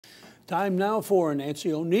Time now for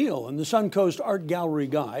Nancy O'Neill and the Suncoast Art Gallery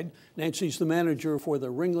Guide. Nancy's the manager for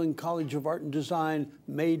the Ringling College of Art and Design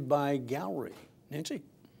Made by Gallery. Nancy?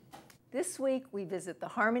 This week we visit the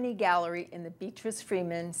Harmony Gallery in the Beatrice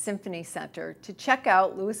Freeman Symphony Center to check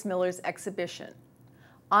out Louis Miller's exhibition.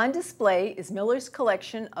 On display is Miller's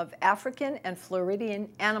collection of African and Floridian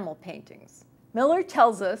animal paintings. Miller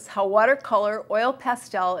tells us how watercolor, oil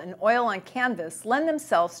pastel, and oil on canvas lend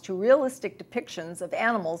themselves to realistic depictions of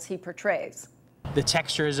animals he portrays. The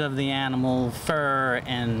textures of the animal, fur,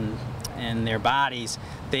 and their bodies,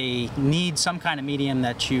 they need some kind of medium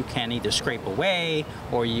that you can either scrape away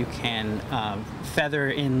or you can feather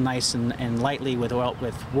in nice and lightly with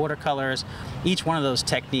watercolors. Each one of those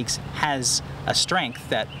techniques has a strength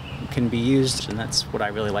that can be used, and that's what I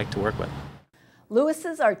really like to work with.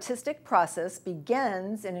 Louis's artistic process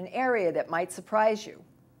begins in an area that might surprise you: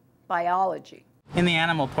 biology. In the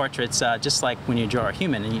animal portraits, just like when you draw a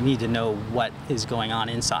human, you need to know what is going on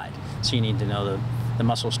inside. So you need to know the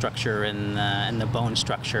muscle structure and the bone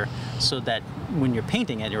structure, so that when you're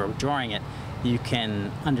painting it or drawing it, you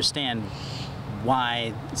can understand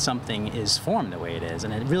why something is formed the way it is.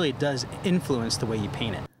 And it really does influence the way you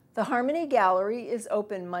paint it. The Harmony Gallery is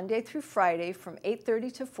open Monday through Friday from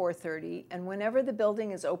 8:30 to 4:30 and whenever the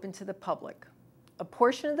building is open to the public. A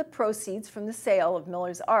portion of the proceeds from the sale of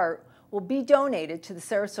Miller's art will be donated to the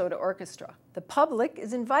Sarasota Orchestra. The public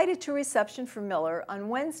is invited to a reception for Miller on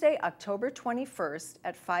Wednesday, October 21st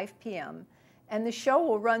at 5 p.m. and the show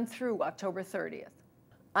will run through October 30th.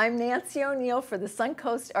 I'm Nancy O'Neill for the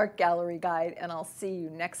Suncoast Art Gallery Guide, and I'll see you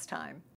next time.